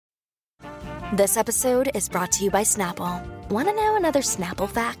This episode is brought to you by Snapple. Want to know another Snapple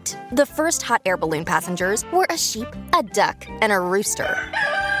fact? The first hot air balloon passengers were a sheep, a duck, and a rooster.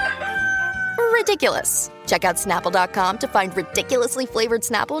 Ridiculous. Check out Snapple.com to find ridiculously flavored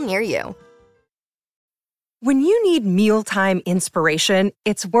Snapple near you. When you need mealtime inspiration,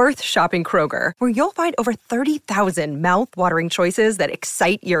 it's worth shopping Kroger, where you'll find over 30,000 mouth-watering choices that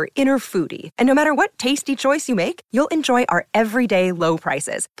excite your inner foodie. And no matter what tasty choice you make, you'll enjoy our everyday low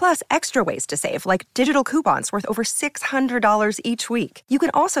prices, plus extra ways to save, like digital coupons worth over $600 each week. You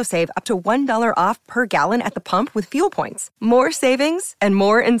can also save up to $1 off per gallon at the pump with fuel points. More savings and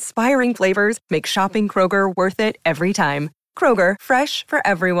more inspiring flavors make shopping Kroger worth it every time. Kroger, fresh for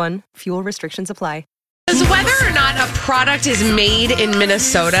everyone. Fuel restrictions apply. Does whether or not a product is made in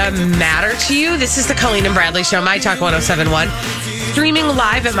Minnesota matter to you? This is the Colleen and Bradley Show, My Talk 1071. Streaming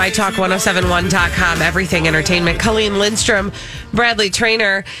live at MyTalk1071.com. Everything Entertainment. Colleen Lindstrom, Bradley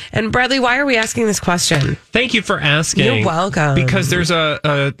Trainer. And Bradley, why are we asking this question? Thank you for asking. You're welcome. Because there's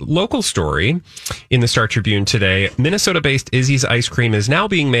a local story in the Star Tribune today. Minnesota-based Izzy's Ice Cream is now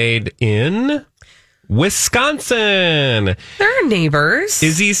being made in Wisconsin. They're neighbors.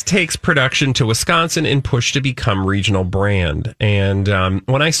 Izzy's takes production to Wisconsin and push to become regional brand. And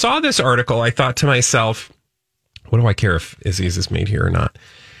when I saw this article, I thought to myself, what do I care if Izzy's is made here or not?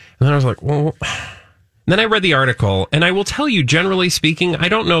 And then I was like, well, and then I read the article, and I will tell you, generally speaking, I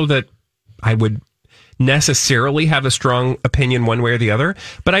don't know that I would necessarily have a strong opinion one way or the other,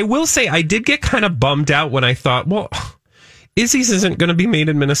 but I will say I did get kind of bummed out when I thought, well, Izzy's isn't going to be made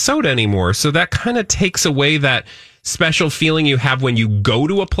in Minnesota anymore. So that kind of takes away that special feeling you have when you go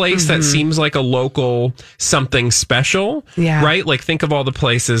to a place that seems like a local something special. Yeah. Right? Like think of all the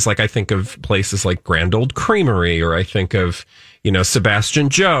places, like I think of places like Grand Old Creamery, or I think of, Sebastian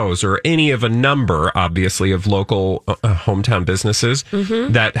Joe's, or any of a number, obviously, of local hometown businesses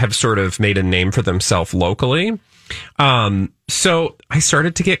that have sort of made a name for themselves locally. So I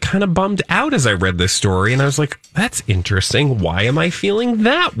started to get kind of bummed out as I read this story, and I was like, that's interesting. Why am I feeling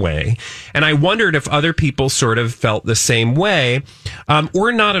that way? And I wondered if other people sort of felt the same way,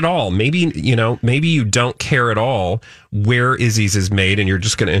 or not at all. Maybe you don't care at all where Izzy's is made and you're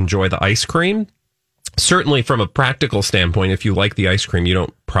just going to enjoy the ice cream. Certainly from a practical standpoint, if you like the ice cream, you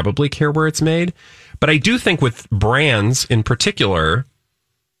don't probably care where it's made. But I do think with brands in particular,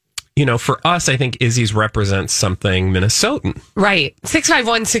 for us, I think Izzy's represents something Minnesotan. Right.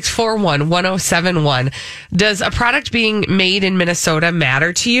 651-641-1071. Does a product being made in Minnesota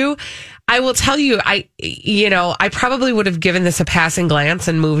matter to you? I will tell you, I probably would have given this a passing glance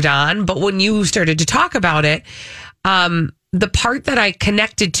and moved on. But when you started to talk about it, the part that I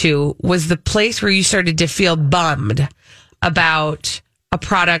connected to was the place where you started to feel bummed about a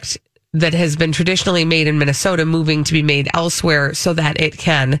product that has been traditionally made in Minnesota moving to be made elsewhere so that it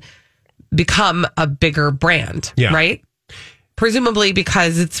can become a bigger brand, right? Presumably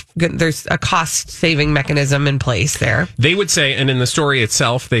because there's a cost-saving mechanism in place there. They would say, and in the story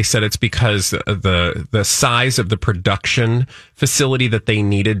itself, they said it's because the size of the production facility that they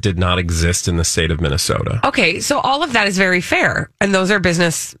needed did not exist in the state of Minnesota. Okay, so all of that is very fair, and those are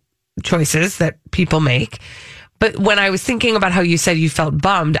business choices that people make. But when I was thinking about how you said you felt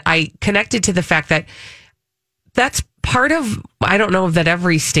bummed, I connected to the fact that that's part of, I don't know that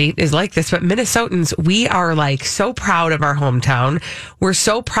every state is like this, but Minnesotans, we are like so proud of our hometown. We're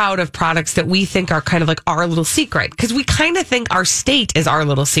so proud of products that we think are kind of like our little secret, because we kind of think our state is our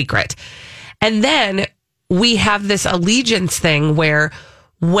little secret. And then we have this allegiance thing where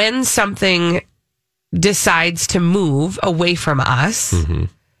when something decides to move away from us,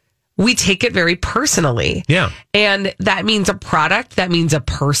 we take it very personally. Yeah. And that means a product, that means a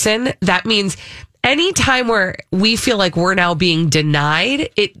person, that means any time where we feel like we're now being denied,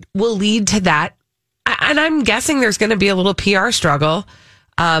 it will lead to that. And I'm guessing there's going to be a little PR struggle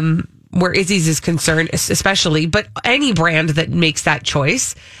where Izzy's is concerned, especially. But any brand that makes that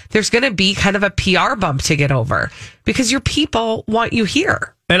choice, there's going to be kind of a PR bump to get over because your people want you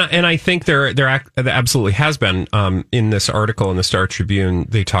here. And I think there absolutely has been. In this article in the Star Tribune,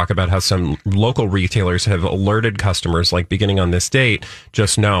 they talk about how some local retailers have alerted customers, like beginning on this date,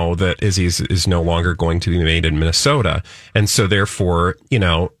 just know that Izzy's is no longer going to be made in Minnesota. And so therefore,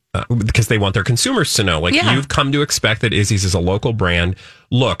 because they want their consumers to know, like, you've come to expect that Izzy's is a local brand.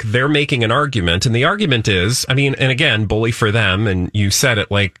 Look, they're making an argument. And the argument is, and again, bully for them. And you said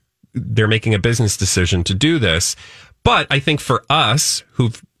it, like, they're making a business decision to do this. But I think for us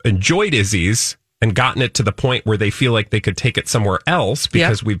who've enjoyed Izzy's and gotten it to the point where they feel like they could take it somewhere else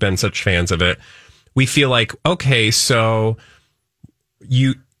because we've been such fans of it, we feel like, okay, so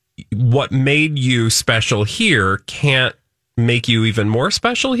what made you special here can't make you even more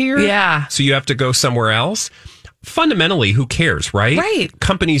special here? Yeah. So you have to go somewhere else? Fundamentally, who cares, right? Right.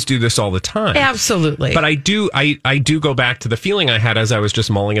 Companies do this all the time. Absolutely. But I do go back to the feeling I had as I was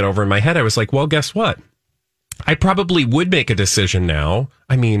just mulling it over in my head. I was like, well, guess what? I probably would make a decision now.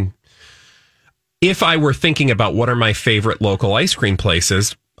 I mean, if I were thinking about what are my favorite local ice cream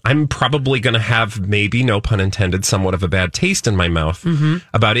places, I'm probably going to have, maybe, no pun intended, somewhat of a bad taste in my mouth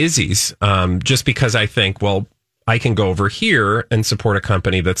about Izzy's, just because I think, well, I can go over here and support a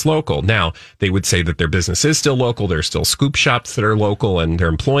company that's local. Now, they would say that their business is still local. There's still scoop shops that are local and they're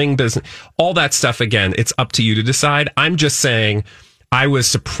employing business. All that stuff, again, it's up to you to decide. I'm just saying I was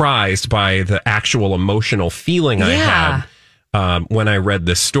surprised by the actual emotional feeling I had when I read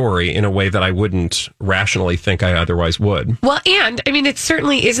this story in a way that I wouldn't rationally think I otherwise would. Well, and I mean, it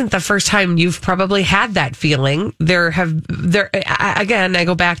certainly isn't the first time you've probably had that feeling. Again, I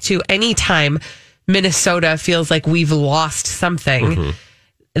go back to any time Minnesota feels like we've lost something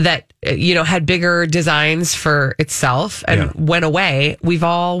that, had bigger designs for itself and went away. We've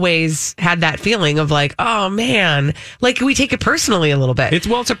always had that feeling of like, oh man, like we take it personally a little bit.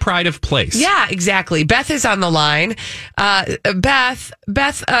 It's a pride of place. Yeah, exactly. Beth is on the line. Beth,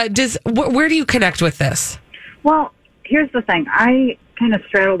 where do you connect with this? Well, here's the thing. I kind of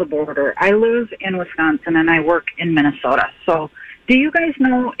straddle the border. I live in Wisconsin and I work in Minnesota. So do you guys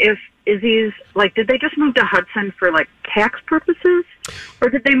know if Izzy's, did they just move to Hudson for, tax purposes? Or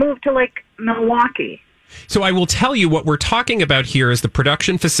did they move to, Milwaukee? So I will tell you what we're talking about here is the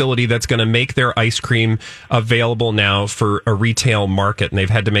production facility that's going to make their ice cream available now for a retail market. And they've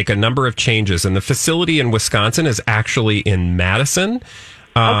had to make a number of changes. And the facility in Wisconsin is actually in Madison.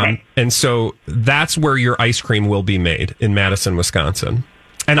 Okay. And so that's where your ice cream will be made, in Madison, Wisconsin.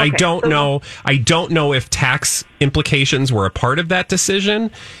 And okay. I don't know if tax implications were a part of that decision.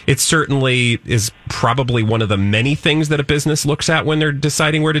 It certainly is probably one of the many things that a business looks at when they're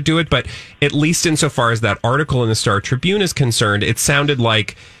deciding where to do it. But at least insofar as that article in the Star Tribune is concerned, it sounded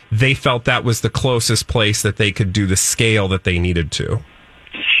like they felt that was the closest place that they could do the scale that they needed to.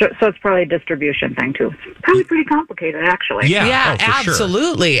 So it's probably a distribution thing, too. It's probably pretty complicated, actually. Yeah,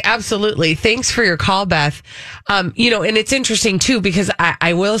 absolutely. Sure. Absolutely. Thanks for your call, Beth. And it's interesting, too, because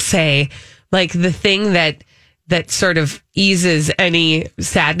I will say, the thing that sort of eases any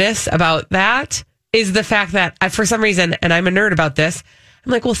sadness about that is the fact that for some reason, and I'm a nerd about this,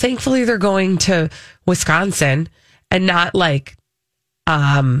 I'm like, well, thankfully they're going to Wisconsin and not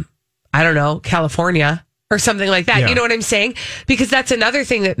California. Or something like that. Yeah. You know what I'm saying? Because that's another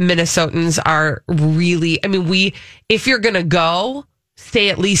thing that Minnesotans are really, if you're going to go, stay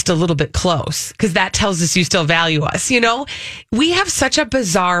at least a little bit close, because that tells us you still value us. We have such a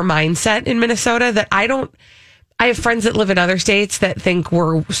bizarre mindset in Minnesota that I have friends that live in other states that think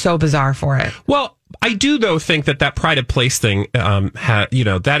we're so bizarre for it. Well, I do, though, think that pride of place thing,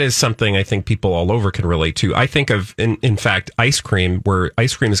 that is something I think people all over can relate to. I think of, in fact, ice cream, where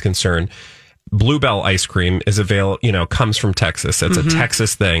ice cream is concerned. Bluebell ice cream is comes from Texas. It's a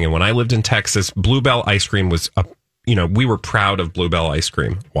Texas thing. And when I lived in Texas, Bluebell ice cream was we were proud of Bluebell ice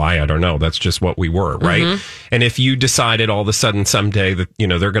cream. Why? I don't know. That's just what we were. Right. And if you decided all of a sudden someday that,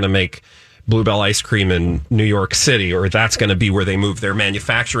 they're going to make Bluebell ice cream in New York City, or that's going to be where they move their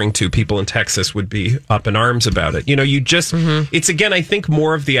manufacturing to, people in Texas would be up in arms about it. It's again, I think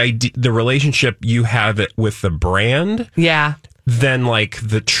more of the relationship you have with the brand. Yeah. Than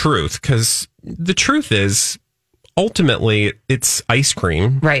the truth, because the truth is ultimately it's ice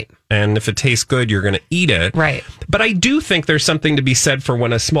cream, right? And if it tastes good, you're going to eat it, right? But I do think there's something to be said for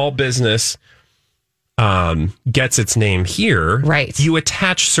when a small business gets its name here, right? You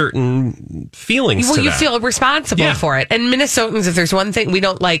attach certain feelings. Well, to you that. feel responsible for it. And Minnesotans, if there's one thing, we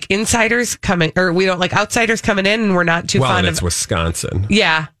don't like insiders coming, or we don't like outsiders coming in, and we're not too fond of. It's Wisconsin.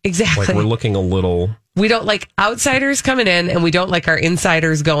 Yeah, exactly. We're looking a little. We don't like outsiders coming in, and we don't like our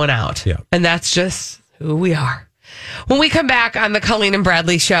insiders going out. Yeah. And that's just who we are. When we come back on the Colleen and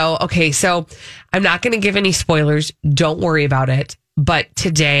Bradley show, okay, so I'm not going to give any spoilers. Don't worry about it. But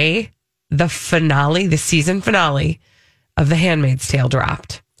today, the season finale of The Handmaid's Tale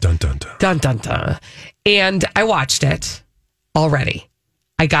dropped. Dun, dun, dun. Dun, dun, dun. And I watched it already.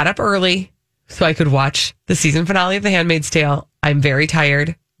 I got up early so I could watch the season finale of The Handmaid's Tale. I'm very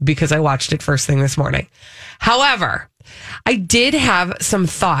tired, because I watched it first thing this morning. However, I did have some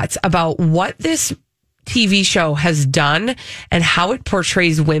thoughts about what this TV show has done and how it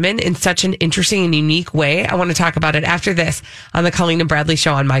portrays women in such an interesting and unique way. I want to talk about it after this on the Colleen and Bradley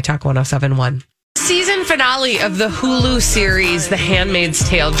show on My Talk 107.1. Season finale of the Hulu series The Handmaid's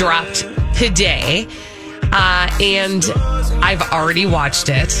Tale dropped today. And I've already watched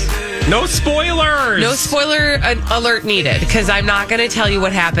it. No spoilers. No spoiler alert needed, because I'm not going to tell you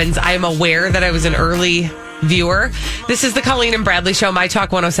what happens. I'm aware that I was an early viewer. This is the Colleen and Bradley Show, My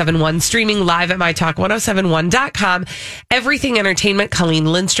Talk 1071, streaming live at mytalk1071.com. Everything Entertainment, Colleen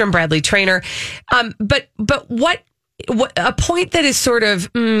Lindstrom, Bradley Trainer. But what a point that is sort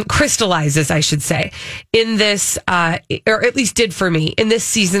of crystallizes, I should say, in this, or at least did for me, in this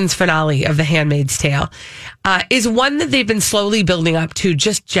season's finale of The Handmaid's Tale, is one that they've been slowly building up to,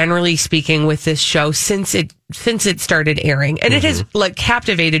 just generally speaking, with this show since it started airing. And it has like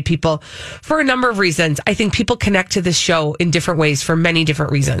captivated people for a number of reasons. I think people connect to this show in different ways for many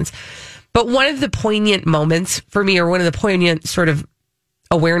different reasons. But one of the poignant moments for me, or one of the poignant sort of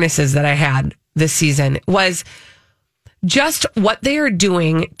awarenesses that I had this season, was just what they are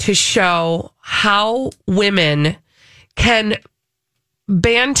doing to show how women can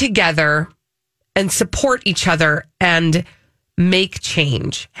band together and support each other and make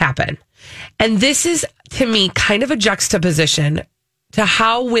change happen. And this is, to me, kind of a juxtaposition to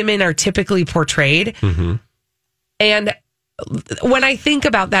how women are typically portrayed. And when I think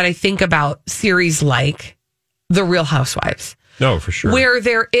about that, I think about series like The Real Housewives. No, for sure. Where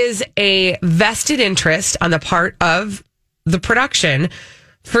there is a vested interest on the part of the production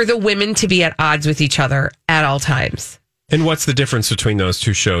for the women to be at odds with each other at all times. And what's the difference between those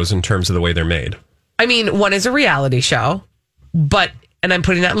two shows in terms of the way they're made? I mean, one is a reality show, but, and I'm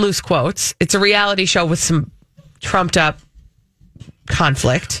putting that in loose quotes, it's a reality show with some trumped up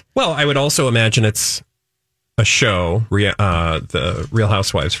conflict. Well, I would also imagine it's a show, the Real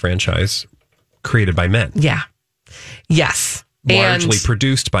Housewives franchise, created by men. Yeah. Yes. Largely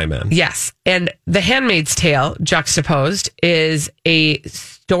produced by men. Yes. And The Handmaid's Tale, juxtaposed, is a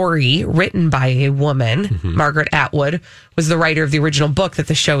story written by a woman. Margaret Atwood was the writer of the original book that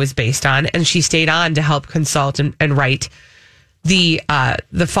the show is based on, and she stayed on to help consult and write the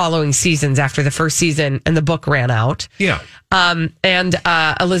following seasons after the first season and the book ran out. Yeah. And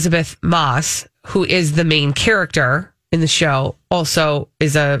Elizabeth Moss, who is the main character in the show, also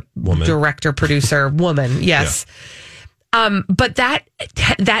is a director, producer, woman. Yes. Yeah. But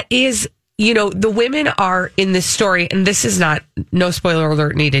that is, you know, the women are in this story, and this is no spoiler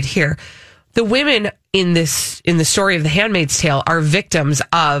alert needed here. The women in the story of The Handmaid's Tale are victims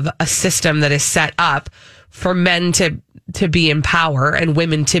of a system that is set up for men to be in power and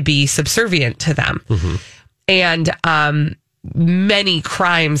women to be subservient to them. And many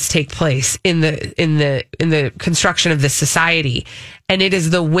crimes take place in the construction of this society, and it is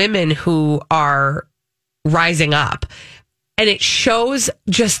the women who are rising up. And it shows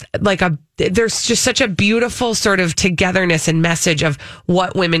just like there's just such a beautiful sort of togetherness and message of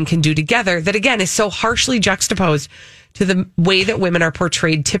what women can do together that, again, is so harshly juxtaposed to the way that women are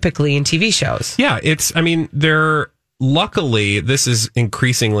portrayed typically in TV shows. Yeah, luckily, this is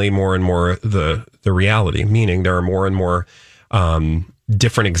increasingly more and more the reality, meaning there are more and more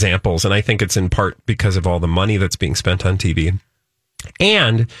different examples. And I think it's in part because of all the money that's being spent on TV.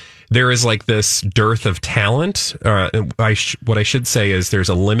 And there is like this dearth of talent. What I should say is there's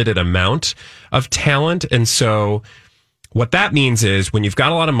a limited amount of talent. And so what that means is when you've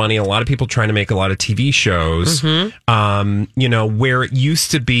got a lot of money, a lot of people trying to make a lot of TV shows, you know, where it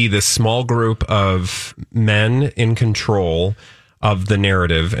used to be this small group of men in control of the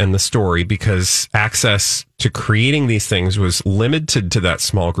narrative and the story, because access to creating these things was limited to that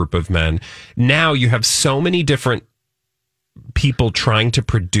small group of men. Now you have so many different people trying to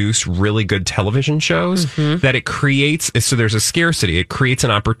produce really good television shows that it creates, so there's a scarcity. It creates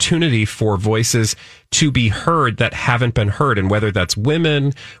an opportunity for voices to be heard that haven't been heard. And whether that's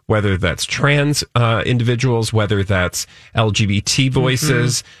women, whether that's trans individuals, whether that's LGBT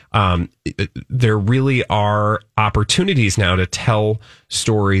voices, there really are opportunities now to tell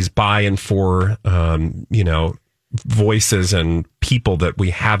stories by and for, you know, voices and people that we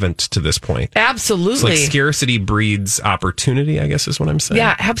haven't to this point. Absolutely. It's like scarcity breeds opportunity, I guess is what I'm saying.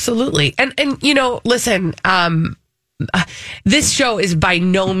 Yeah, absolutely. And you know, listen, this show is by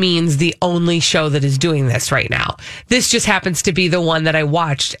no means the only show that is doing this right now. This just happens to be the one that I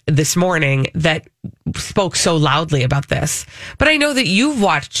watched this morning that spoke so loudly about this. But I know that you've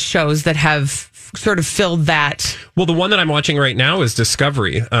watched shows that have sort of filled that. Well, the one that I'm watching right now is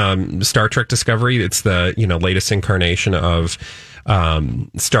Discovery, Star Trek Discovery. It's the, you know, latest incarnation of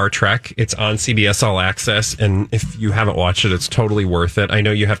Star Trek. It's on CBS All Access, and if you haven't watched it, it's totally worth it. I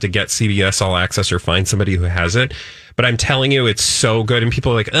know you have to get CBS All Access or find somebody who has it, but I'm telling you, it's so good. And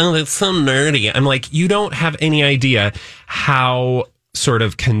people are like, oh, that's so nerdy. I'm like, you don't have any idea how sort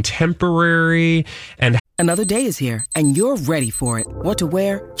of contemporary and Another day is here, and you're ready for it. What to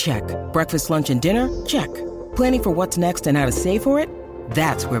wear? Check. Breakfast, lunch, and dinner? Check. Planning for what's next and how to save for it?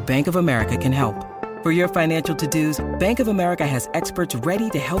 That's where Bank of America can help. For your financial to-dos, Bank of America has experts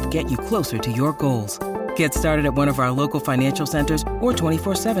ready to help get you closer to your goals. Get started at one of our local financial centers or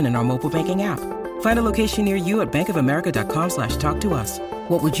 24/7 in our mobile banking app. Find a location near you at bankofamerica.com/talktous.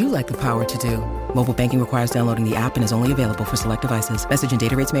 What would you like the power to do? Mobile banking requires downloading the app and is only available for select devices. Message and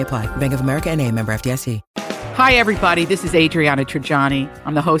data rates may apply. Bank of America N.A., member FDIC. Hi, everybody. This is Adriana Trajani.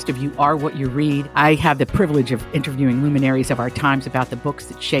 I'm the host of You Are What You Read. I have the privilege of interviewing luminaries of our times about the books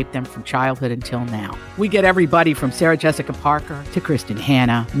that shaped them from childhood until now. We get everybody from Sarah Jessica Parker to Kristen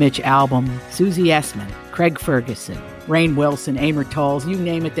Hanna, Mitch Albom, Susie Essman, Craig Ferguson, Rainn Wilson, Amor Tolls, you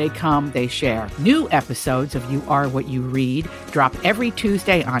name it, they come, they share. New episodes of You Are What You Read drop every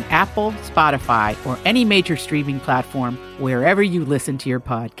Tuesday on Apple, Spotify, or any major streaming platform wherever you listen to your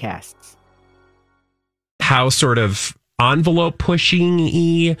podcasts. How sort of envelope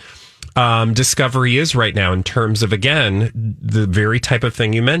pushing Discovery is right now in terms of, again, the very type of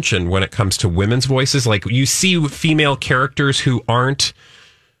thing you mentioned when it comes to women's voices. Like, you see female characters who aren't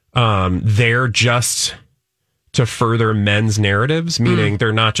there just to further men's narratives, meaning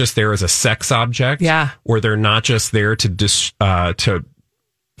they're not just there as a sex object, or they're not just there to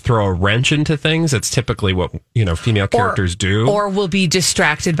throw a wrench into things. It's typically what, female characters do. Or will be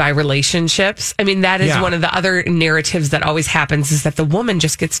distracted by relationships. I mean, that is one of the other narratives that always happens, is that the woman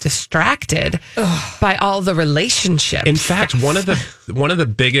just gets distracted by all the relationships. In fact, one of the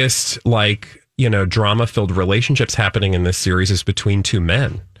biggest, drama-filled relationships happening in this series is between two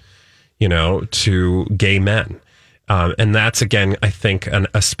men, two gay men. And that's, again, I think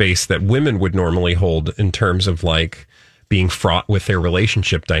a space that women would normally hold in terms of being fraught with their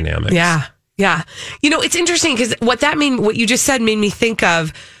relationship dynamics. Yeah. Yeah. It's interesting because what you just said made me think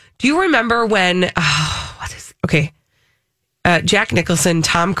of, do you remember when, Jack Nicholson,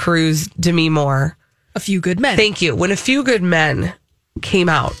 Tom Cruise, Demi Moore. A Few Good Men. Thank you. When A Few Good Men came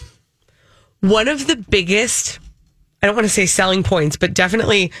out, one of the biggest, I don't want to say selling points, but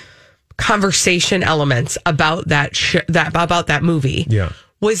definitely conversation elements about that movie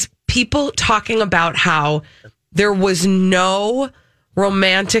was people talking about how there was no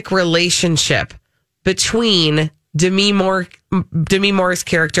romantic relationship between Demi Moore's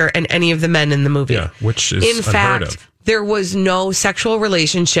character and any of the men in the movie. Yeah, which is in fact, there was no sexual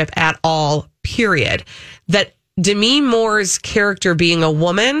relationship at all, period. That Demi Moore's character being a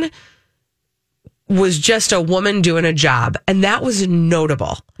woman was just a woman doing a job. And that was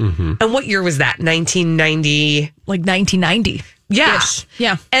notable. Mm-hmm. And what year was that? 1990? Like 1990. Yeah. Ish.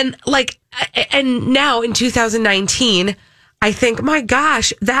 Yeah. And and now in 2019, I think, my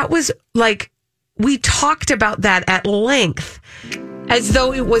gosh, that was we talked about that at length as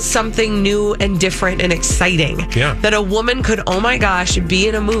though it was something new and different and exciting. Yeah. That a woman could, oh my gosh, be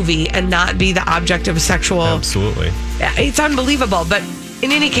in a movie and not be the object of sexual. Absolutely. It's unbelievable. But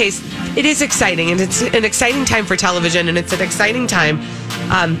in any case, it is exciting, and it's an exciting time for television, and it's an exciting time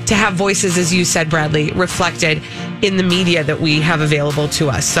to have voices, as you said, Bradley, reflected in the media that we have available to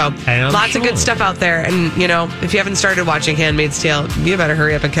us. So lots of good stuff out there. And, if you haven't started watching Handmaid's Tale, you better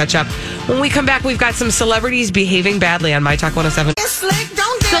hurry up and catch up. When we come back, we've got some celebrities behaving badly on My Talk 107.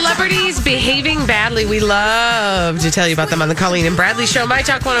 Celebrities behaving badly. We love to tell you about them on the Colleen and Bradley Show. My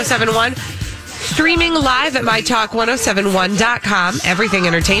Talk 1071. Streaming live at mytalk1071.com. Everything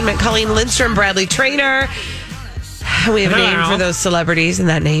Entertainment. Colleen Lindstrom, Bradley Traynor. We have a name for those celebrities, and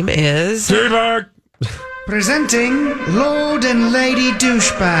that name is... D-Bag. Presenting Lord and Lady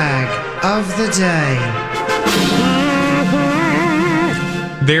Douchebag of the Day.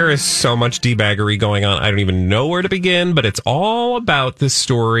 There is so much debaggery going on. I don't even know where to begin, but it's all about this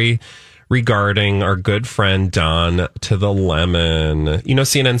story regarding our good friend Don to the Lemon.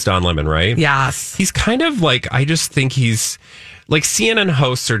 CNN's Don Lemon, right? Yes. He's kind of I just think he's... CNN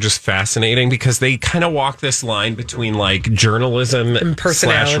hosts are just fascinating because they kind of walk this line between journalism and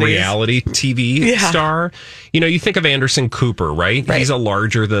 /reality TV star. You think of Anderson Cooper, right? He's a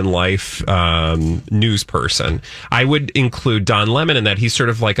larger than life news person. I would include Don Lemon in that. He's sort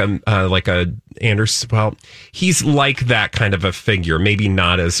of like a Anderson. Well, he's like that kind of a figure, maybe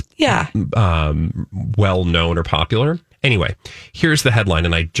not as well known or popular. Anyway, here's the headline,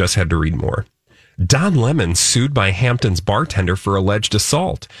 and I just had to read more. Don Lemon sued by Hampton's bartender for alleged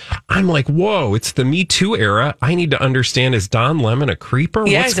assault. I'm like, whoa, it's the Me Too era. I need to understand, is Don Lemon a creeper?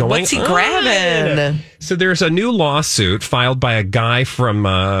 Yeah, what's he grabbing? So there's a new lawsuit filed by a guy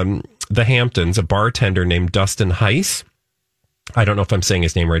from the Hamptons, a bartender named Dustin Heiss. I don't know if I'm saying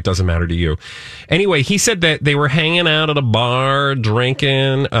his name right. Doesn't matter to you. Anyway, he said that they were hanging out at a bar,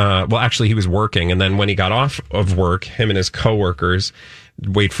 drinking. Well, actually, he was working. And then when he got off of work, him and his coworkers...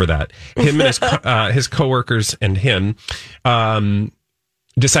 Wait for that. Him and his coworkers and him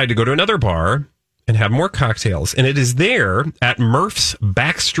decide to go to another bar and have more cocktails. And it is there at Murph's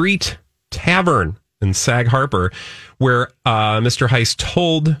Backstreet Tavern in Sag Harbor where Mr. Heiss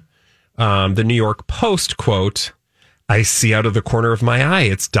told the New York Post, quote, "I see out of the corner of my eye,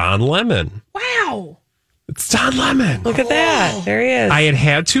 it's Don Lemon." Wow. It's Don Lemon. Look at that. There he is. I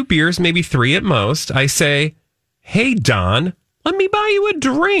had 2 beers, maybe 3 at most. I say, "Hey, Don, let me buy you a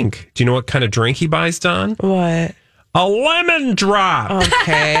drink." Do you know what kind of drink he buys, Don? What? A lemon drop.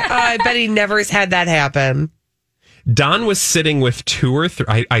 Okay. I bet he never has had that happen. Don was sitting with 2 or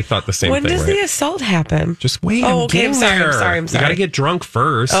 3. I thought the same When thing. does right? the assault happen? Just wait. Oh, okay. I'm I'm You sorry. got to get drunk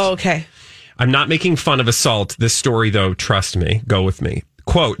first. Oh, okay. I'm not making fun of assault. This story, though, trust me, go with me.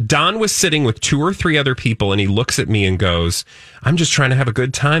 Quote, Don was sitting with 2 or 3 other people and he looks at me and goes, "I'm just trying to have a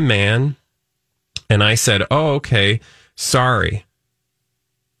good time, man." And I said, "Oh, okay. Sorry."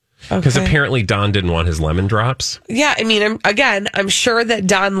 Because apparently Don didn't want his lemon drops. Yeah, I mean, I'm sure that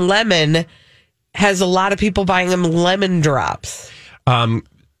Don Lemon has a lot of people buying him lemon drops.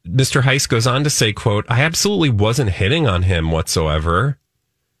 Mr. Heiss goes on to say, quote, "I absolutely wasn't hitting on him whatsoever."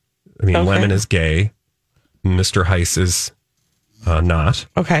 I mean, Lemon is gay. Mr. Heiss is not.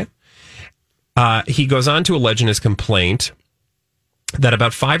 Okay. He goes on to allege in his complaint that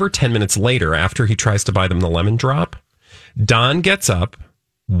about 5 or 10 minutes later, after he tries to buy them the lemon drop, Don gets up,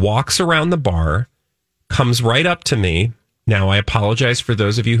 walks around the bar, comes right up to me. Now, I apologize for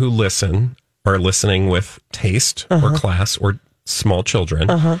those of you who are listening with taste or class or small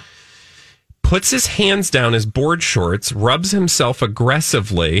children. Puts his hands down his board shorts, rubs himself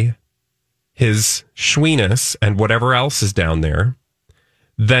aggressively, his schweenus and whatever else is down there,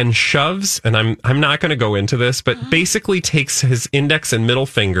 then shoves, and I'm not going to go into this, but basically takes his index and middle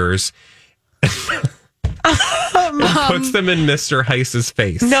fingers and puts them in Mr. Heiss's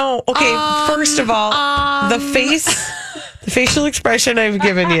face. No, okay. First of all, the facial expression I've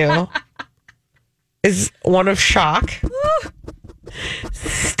given you is one of shock.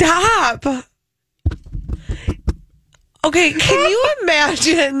 Stop. Okay, can you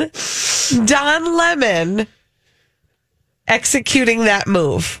imagine Don Lemon executing that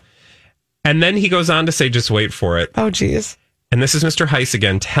move? And then he goes on to say, just wait for it. Oh, geez. And this is Mr. Heiss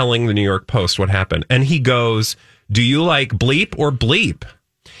again telling the New York Post what happened. And he goes, "Do you like bleep or bleep?"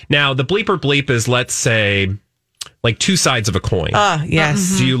 Now, the bleep or bleep is, let's say, like 2 sides of a coin.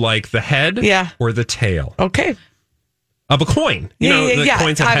 Yes. Do you like the head or the tail? Okay. Of a coin. You know, the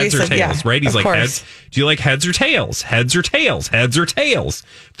coins have heads or tails, right? He's like, course. heads. Do you like heads or tails? Heads or tails? Heads or tails?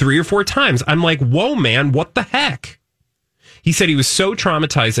 3 or 4 times. I'm like, whoa, man, what the heck? He said he was so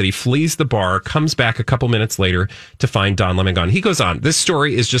traumatized that he flees the bar, comes back a couple minutes later to find Don Lemon gone. He goes on. This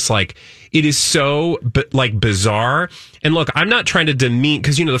story is just like, it is so bizarre. And look, I'm not trying to demean,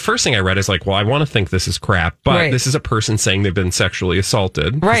 because, the first thing I read is like, well, I want to think this is crap, but this is a person saying they've been sexually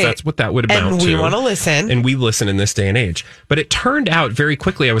assaulted. Right. That's what that would amount to. And we want to listen. And we listen in this day and age. But it turned out very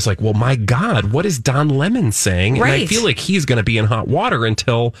quickly, I was like, well, my God, what is Don Lemon saying? And I feel like he's going to be in hot water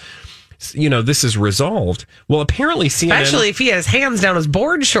until this is resolved. Well, apparently CNN... Especially if he has hands down his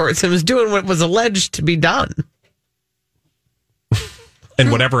board shorts and was doing what was alleged to be done.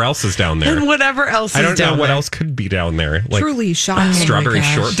 And whatever else is down there. And whatever else is down there. I don't know what else could be down there. Truly shocking. Strawberry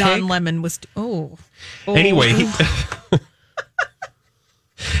shortcake. Don Lemon was... Anyway,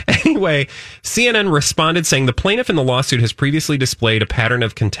 Anyway, CNN responded saying the plaintiff in the lawsuit has previously displayed a pattern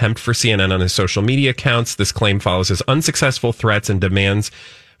of contempt for CNN on his social media accounts. This claim follows his unsuccessful threats and demands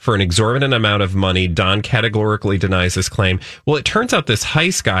for an exorbitant amount of money. Don categorically denies this claim. Well, it turns out this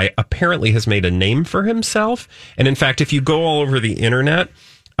Heiss guy apparently has made a name for himself. And in fact, if you go all over the internet,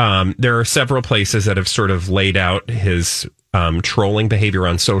 there are several places that have sort of laid out his trolling behavior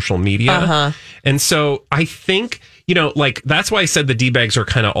on social media. And so I think, that's why I said the D-bags are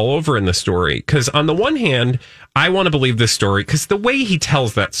kind of all over in the story. Because on the one hand, I want to believe this story because the way he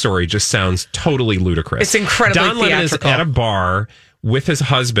tells that story just sounds totally ludicrous. It's incredibly Don Lemon is at a bar with his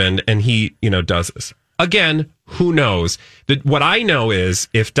husband and he, does this. Again, who knows? What I know is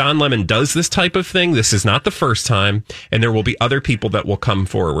if Don Lemon does this type of thing, this is not the first time, and there will be other people that will come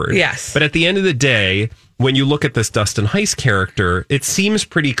forward. Yes. But at the end of the day, when you look at this Dustin Heiss character, it seems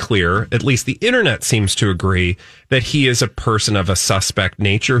pretty clear, at least the internet seems to agree, that he is a person of a suspect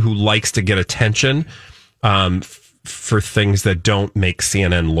nature who likes to get attention for things that don't make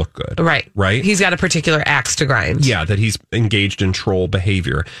CNN look good. Right? He's got a particular axe to grind. Yeah, that he's engaged in troll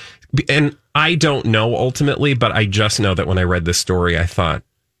behavior. And I don't know ultimately, but I just know that when I read this story, I thought,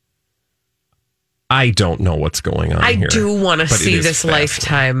 I don't know what's going on here. I do want to see this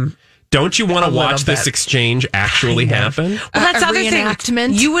Lifetime Don't you want to watch this exchange actually happen? Well, that's A other thing.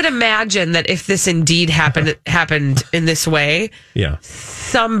 reenactment? You would imagine that if this indeed happened in this way, Yeah.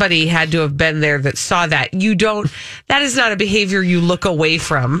 somebody had to have been there that saw that. That is not a behavior you look away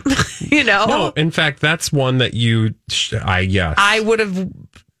from, No, in fact, that's one that I would have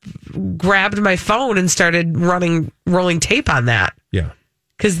grabbed my phone and started rolling tape on that. Yeah.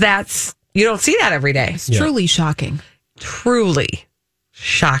 Because you don't see that every day. It's truly shocking. Truly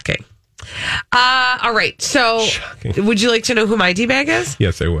shocking. All right. So, would you like to know who my D-bag is?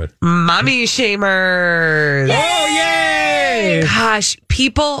 Yes, I would. Mommy shamers. Oh, yay! Gosh,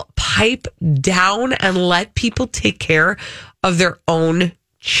 people pipe down and let people take care of their own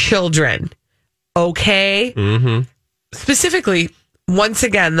children. Okay? Mm-hmm. Specifically, once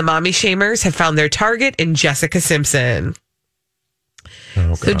again, the mommy shamers have found their target in Jessica Simpson.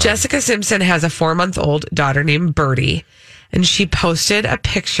 Oh, so Jessica Simpson has a 4-month-old daughter named Birdie, and she posted a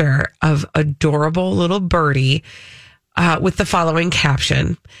picture of adorable little Birdie with the following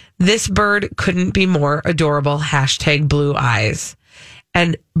caption: "This bird couldn't be more adorable, #blue eyes."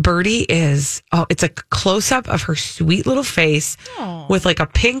 And Birdie it's a close-up of her sweet little face with like a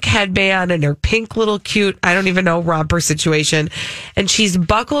pink headband and her pink little cute, I don't even know, romper situation. And she's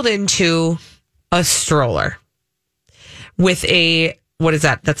buckled into a stroller with what is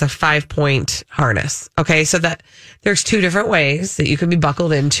that? That's a 5-point harness. Okay, so that there's 2 different ways that you can be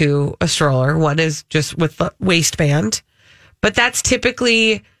buckled into a stroller. One is just with the waistband, but that's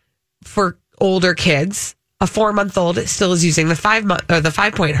typically for older kids. A 4-month-old still is using the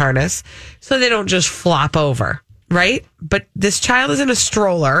 5-point harness, so they don't just flop over, right? But this child is in a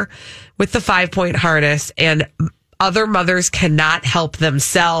stroller with the 5-point harness, and other mothers cannot help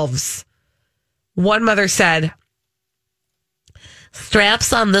themselves. One mother said,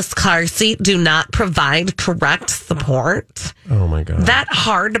 "Straps on this car seat do not provide correct support. Oh my God. That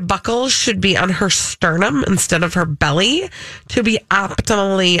hard buckle should be on her sternum instead of her belly to be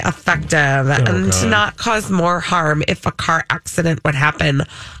optimally effective and to not cause more harm if a car accident would happen.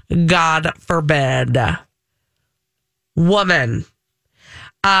 God forbid." Woman.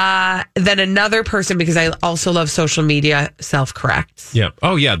 Then another person, because I also love social media, self-corrects. Yeah.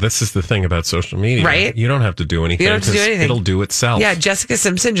 Oh, yeah. This is the thing about social media. Right? You don't have to do anything. You don't have to do anything. It'll do itself. Yeah, Jessica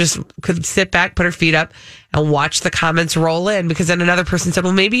Simpson just could sit back, put her feet up, and watch the comments roll in, because then another person said,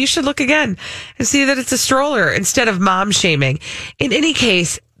 well, maybe you should look again and see that it's a stroller instead of mom shaming. In any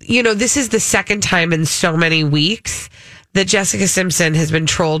case, this is the second time in so many weeks that Jessica Simpson has been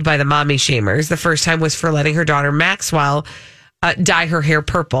trolled by the mommy shamers. The first time was for letting her daughter Maxwell dye her hair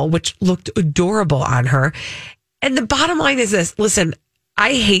purple, which looked adorable on her. And the bottom line is this. Listen,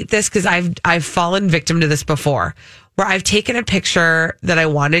 I hate this because I've fallen victim to this before, where I've taken a picture that I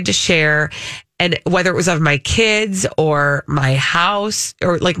wanted to share, and whether it was of my kids or my house,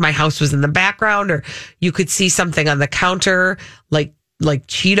 or like my house was in the background, or you could see something on the counter, like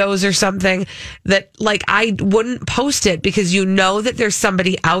Cheetos or something, that like I wouldn't post it because that there's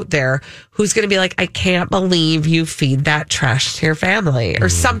somebody out there who's going to be like, I can't believe you feed that trash to your family or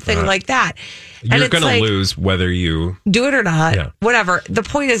something like that. You're going to lose whether you do it or not, whatever. The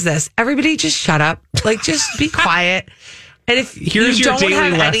point is this: everybody just shut up. Like, just be quiet. And if here's your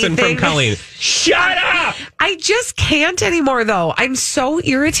daily lesson from Colleen. Shut up! I just can't anymore, though. I'm so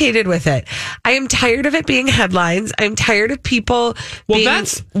irritated with it. I am tired of it being headlines. I'm tired of people being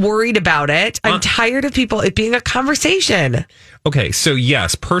worried about it. I'm tired of it being a conversation. Okay, so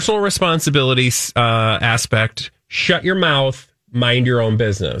yes, personal responsibility aspect. Shut your mouth. Mind your own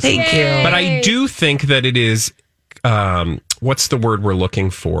business. Thank you. But I do think that it is, what's the word we're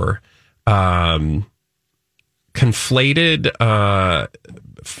looking for? Conflated,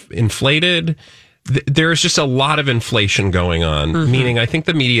 inflated. There's just a lot of inflation going on. Meaning, I think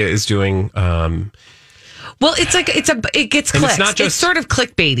the media is doing. Well, it's like it gets clicks. It's sort of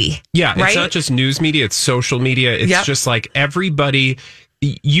clickbaity. Yeah, right? It's not just news media; it's social media. It's just like everybody.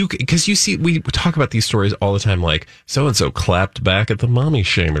 Because you see, we talk about these stories all the time, like so and so clapped back at the mommy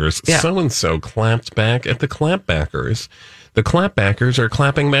shamers. So and so clapped back at the clapbackers. The clapbackers are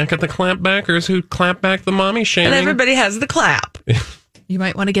clapping back at the clapbackers who clap back the mommy shaming. And everybody has the clap. You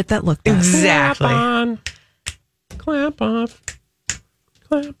might want to get that looked at. Exactly. Clap on. Clap off.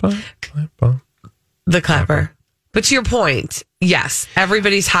 Clap on. Clap on. The clapper. But to your point, yes,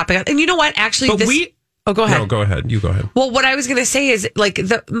 everybody's hopping on. And you know what? Actually, oh, go ahead. No, go ahead. You go ahead. Well, what I was going to say is like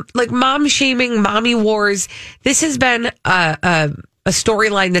mom shaming, mommy wars. This has been a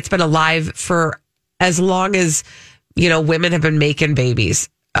storyline that's been alive for as long as women have been making babies.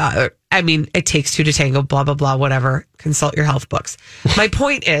 it takes two to tango, blah, blah, blah, whatever. Consult your health books. My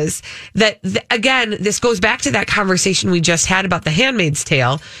point is that, again, this goes back to that conversation we just had about The Handmaid's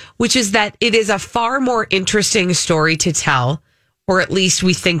Tale, which is that it is a far more interesting story to tell, or at least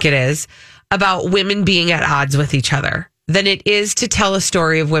we think it is, about women being at odds with each other than it is to tell a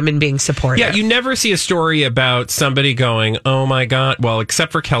story of women being supportive. Yeah, you never see a story about somebody going, oh my God. Well,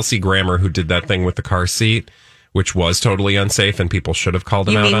 except for Kelsey Grammer, who did that thing with the car seat, which was totally unsafe and people should have called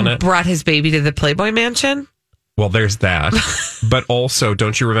him out on it. Brought his baby to the Playboy Mansion? Well, there's that. But also,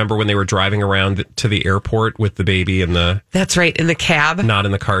 don't you remember when they were driving around to the airport with the baby in the... That's right, in the cab. Not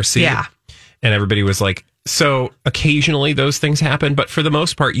in the car seat. Yeah. And everybody was like... So occasionally those things happen, but for the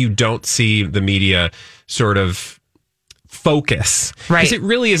most part, you don't see the media sort of focus. Right. Because it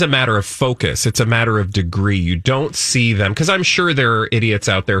really is a matter of focus. It's a matter of degree. You don't see them, because I'm sure there are idiots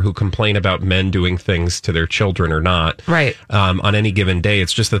out there who complain about men doing things to their children or not. Right. On any given day.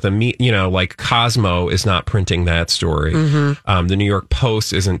 It's just that like Cosmo is not printing that story. Mm-hmm. The New York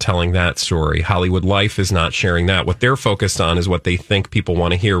Post isn't telling that story. Hollywood Life is not sharing that. What they're focused on is what they think people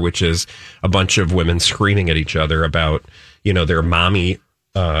want to hear, which is a bunch of women screaming at each other about, their mommy,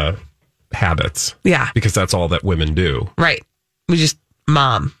 habits. Yeah. Because that's all that women do. Right. We just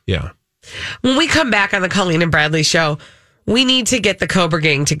mom. Yeah. When we come back on the Colleen and Bradley show, we need to get the Cobra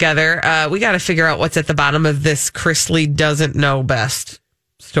Gang together. We got to figure out what's at the bottom of this Chris Lee doesn't know best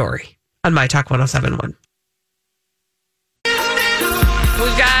story on My Talk 107.1.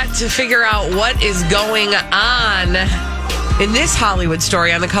 We've got to figure out what is going on in this Hollywood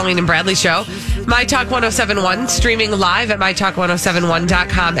story on the Colleen and Bradley show. My Talk 107.1, streaming live at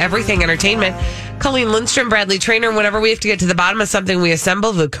mytalk1071.com. Everything Entertainment. Colleen Lindstrom, Bradley Trainer. Whenever we have to get to the bottom of something, we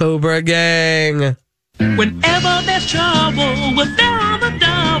assemble the Cobra Gang. Whenever there's trouble, we're there on the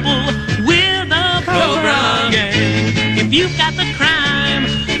double. We're the Cobra Gang. If you've got the crime,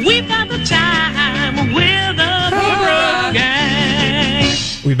 we've got the time. We're the Cobra Gang.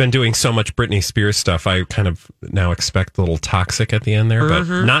 We've been doing so much Britney Spears stuff. I kind of now expect a little toxic at the end there, but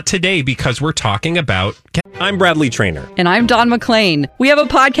not today, because we're talking about... I'm Bradley Trainer. And I'm Don McClain. We have a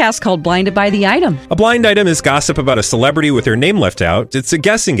podcast called Blinded by the Item. A blind item is gossip about a celebrity with their name left out. It's a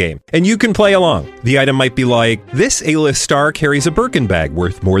guessing game, and you can play along. The item might be like, this A-list star carries a Birkin bag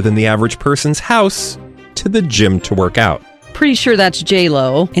worth more than the average person's house to the gym to work out. Pretty sure that's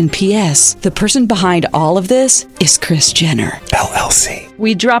J-Lo. And P.S. the person behind all of this is Kris Jenner, LLC.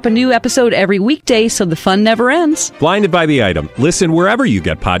 We drop a new episode every weekday so the fun never ends. Blinded by the Item. Listen wherever you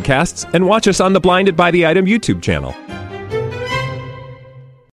get podcasts and watch us on the Blinded by the Item YouTube channel.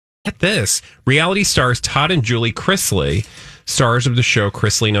 Get this. Reality stars Todd and Julie Chrisley, stars of the show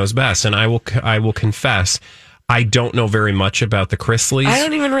Chris Lee Knows Best. And I will confess, I don't know very much about the Chrisleys. I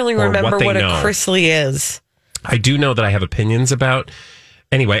don't even really remember what a Chrisley is. I do know that I have opinions about.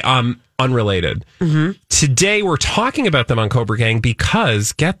 Anyway, unrelated. Mm-hmm. Today, we're talking about them on Cobra Gang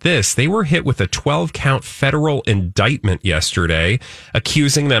because, get this, they were hit with a 12-count federal indictment yesterday,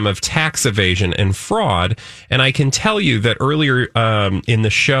 accusing them of tax evasion and fraud. And I can tell you that earlier in the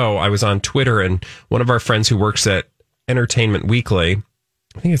show, I was on Twitter, and one of our friends who works at Entertainment Weekly,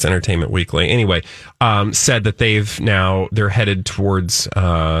 I think it's Entertainment Weekly, anyway, said that they're headed towards...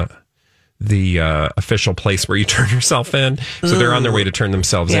 the official place where you turn yourself in. So they're on their way to turn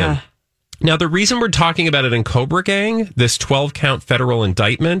themselves in. Now, the reason we're talking about it in Cobra Gang, this 12-count federal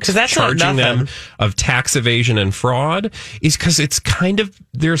indictment charging them of tax evasion and fraud, is because it's kind of,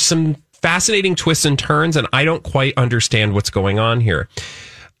 there's some fascinating twists and turns, and I don't quite understand what's going on here.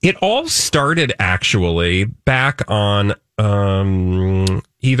 It all started actually back on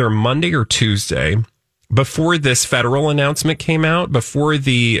either Monday or Tuesday. Before this federal announcement came out, before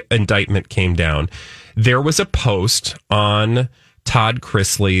the indictment came down, there was a post on Todd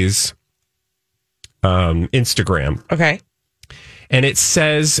Chrisley's Instagram. Okay. And it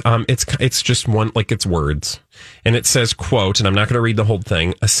says, it's just one, like it's words. And it says, quote, and I'm not going to read the whole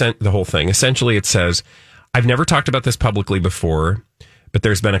thing. Essentially, it says, I've never talked about this publicly before, but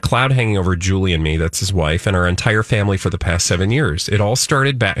there's been a cloud hanging over Julie and me, that's his wife, and our entire family for the past 7 years. It all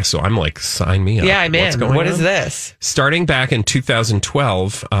started back, so I'm like, sign me up. Yeah, I'm in. What is this? Starting back in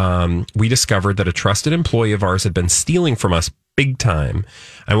 2012, we discovered that a trusted employee of ours had been stealing from us big time.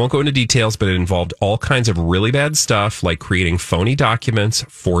 I won't go into details, but it involved all kinds of really bad stuff, like creating phony documents,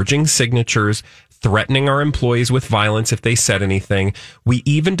 forging signatures, threatening our employees with violence if they said anything. We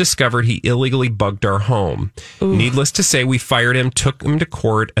even discovered he illegally bugged our home. Ooh. Needless to say, we fired him, took him to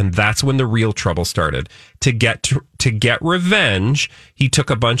court, and that's when the real trouble started. To get revenge, he took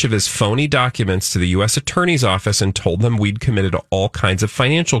a bunch of his phony documents to the U.S. Attorney's Office and told them we'd committed all kinds of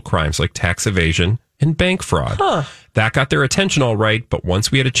financial crimes like tax evasion and bank fraud. That got their attention all right, but once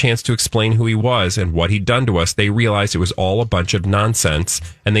we had a chance to explain who he was and what he'd done to us, they realized it was all a bunch of nonsense,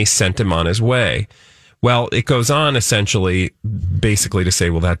 and they sent him on his way. Well, it goes on essentially, basically to say,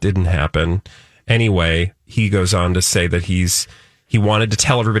 well, that didn't happen. Anyway, he goes on to say that he wanted to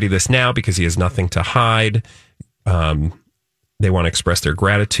tell everybody this now because he has nothing to hide. They want to express their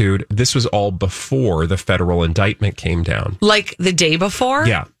gratitude. This was all before the federal indictment came down. Like the day before?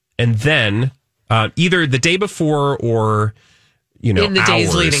 Yeah. And then either the day before or, in the days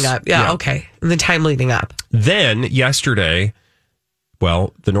hours leading up. Yeah, okay. In the time leading up. Then yesterday,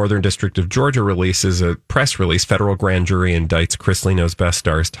 well, the Northern District of Georgia releases a press release. Federal grand jury indicts Chrisley Knows Best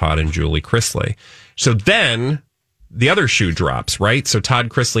stars Todd and Julie Chrisley. So then the other shoe drops, right? So Todd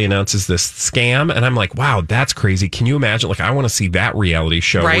Chrisley announces this scam, and I'm like, wow, that's crazy. Can you imagine? Like, I want to see that reality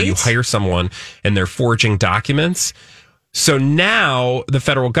show where you hire someone and they're forging documents. So now the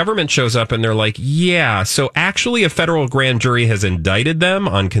federal government shows up and they're like, yeah, so actually a federal grand jury has indicted them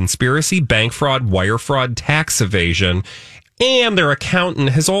on conspiracy, bank fraud, wire fraud, tax evasion, and their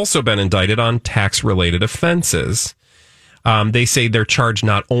accountant has also been indicted on tax-related offenses. They say they're charged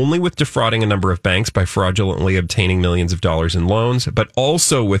not only with defrauding a number of banks by fraudulently obtaining millions of dollars in loans, but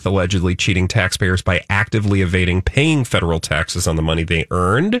also with allegedly cheating taxpayers by actively evading paying federal taxes on the money they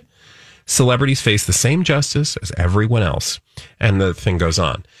earned. Celebrities face the same justice as everyone else. And the thing goes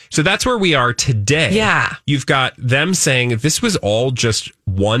on. So that's where we are today. Yeah. You've got them saying this was all just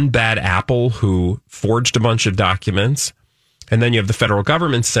one bad apple who forged a bunch of documents. And then you have the federal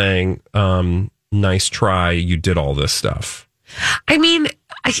government saying, nice try, you did all this stuff. I mean,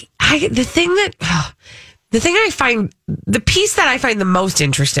 the piece that I find the most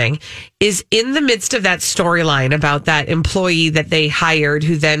interesting is in the midst of that storyline about that employee that they hired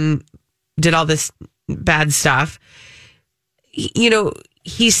who then did all this bad stuff.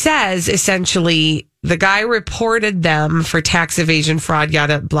 He says essentially the guy reported them for tax evasion, fraud,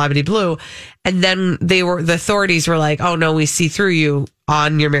 yada, blah, blah, blah. And then the authorities were like, oh no, we see through you,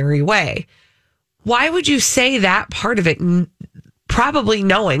 on your merry way. Why would you say that part of it, probably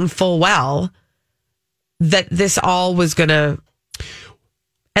knowing full well that this all was going to...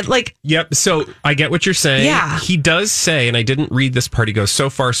 Yep. So I get what you're saying. Yeah. He does say, and I didn't read this part, he goes, so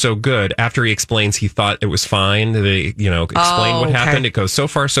far, so good. After he explains he thought it was fine, they, explain what happened. It goes, so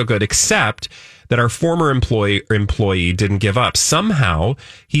far, so good, except that our former employee didn't give up. Somehow,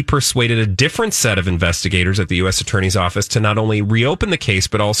 he persuaded a different set of investigators at the U.S. Attorney's Office to not only reopen the case,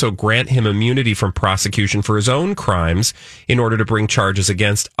 but also grant him immunity from prosecution for his own crimes in order to bring charges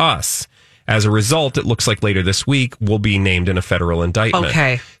against us. As a result, it looks like later this week we'll be named in a federal indictment.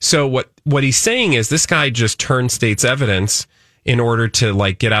 Okay. So what he's saying is this guy just turned state's evidence in order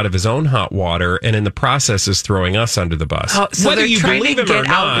to get out of his own hot water, and in the process is throwing us under the bus. So whether they're you trying believe to him get or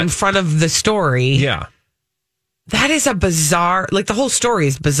not, out in front of the story. Yeah. That is a bizarre, the whole story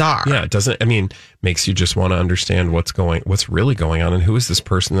is bizarre. Yeah, it doesn't, makes you just want to understand what's really going on and who is this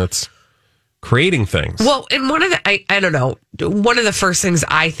person that's creating things. Well, and one of the, I don't know, one of the first things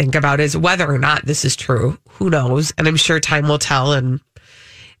I think about is whether or not this is true. Who knows? And I'm sure time will tell. And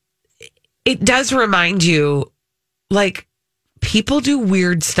it does remind you, people do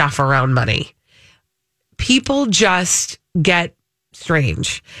weird stuff around money. People just get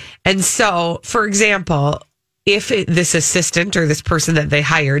strange. And so, for example, if this assistant or this person that they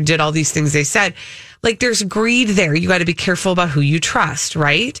hired did all these things they said, there's greed there. You got to be careful about who you trust,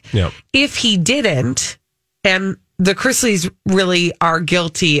 right? Yeah. If he didn't, and the Chrisleys really are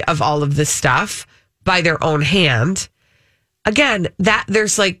guilty of all of this stuff by their own hand, again, that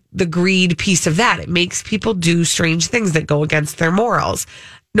there's the greed piece of that. It makes people do strange things that go against their morals,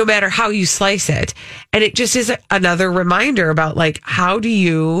 no matter how you slice it. And it just is another reminder about how do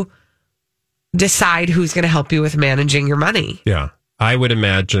you decide who's going to help you with managing your money? Yeah. I would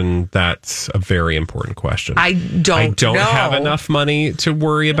imagine that's a very important question. I don't know. Have enough money to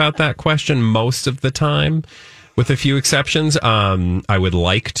worry about that question most of the time, with a few exceptions. I would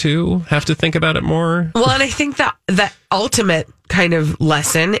like to have to think about it more. Well, and I think that the ultimate kind of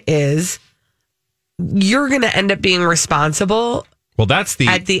lesson is you're going to end up being responsible. Well, that's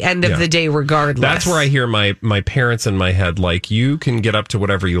at the end of the day, regardless. That's where I hear my parents in my head, you can get up to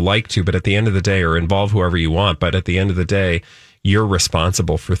whatever you like to, but at the end of the day, or involve whoever you want, but at the end of the day, you're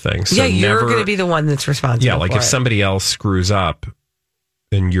responsible for things. So you're going to be the one that's responsible. Yeah, if somebody else screws up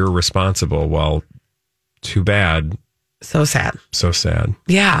and you're responsible, well, too bad. So sad. So sad.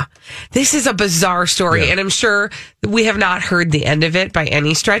 Yeah. This is a bizarre story, and I'm sure we have not heard the end of it by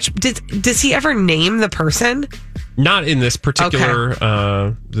any stretch. Does he ever name the person? Not in this particular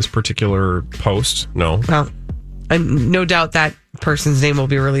post, no. Well, no doubt that person's name will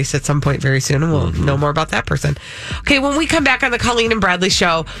be released at some point very soon, and we'll know more about that person. Okay, when we come back on the Colleen and Bradley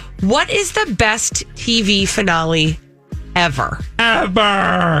show, what is the best TV finale ever?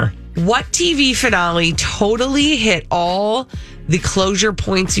 What TV finale totally hit all the closure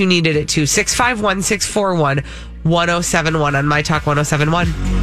points you needed it to? 651-641-1071 on My Talk 1071.